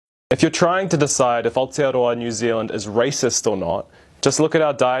If you're trying to decide if Aotearoa New Zealand is racist or not, just look at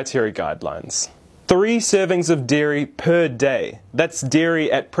our dietary guidelines. 3 servings of dairy per day. That's dairy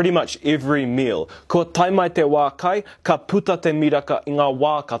at pretty much every meal. Ko taimai te wā kai, ka puta te miraka i ngā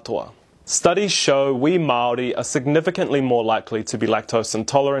wā katoa. Studies show we Māori are significantly more likely to be lactose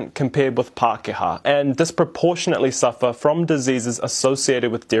intolerant compared with Pākehā and disproportionately suffer from diseases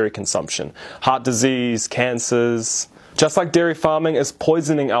associated with dairy consumption. Heart disease, cancers. Just like dairy farming is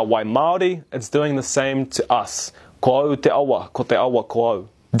poisoning our wai Māori, it's doing the same to us. Ko au te awa, ko te awa ko au.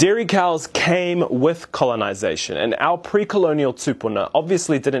 Dairy cows came with colonization, and our pre-colonial tupuna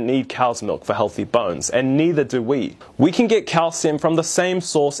obviously didn't need cow's milk for healthy bones, and neither do we. We can get calcium from the same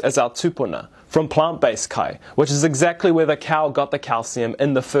source as our tupuna, from plant-based kai, which is exactly where the cow got the calcium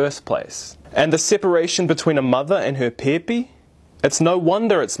in the first place. And the separation between a mother and her pepe? It's no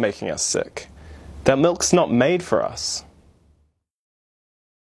wonder it's making us sick. That milk's not made for us.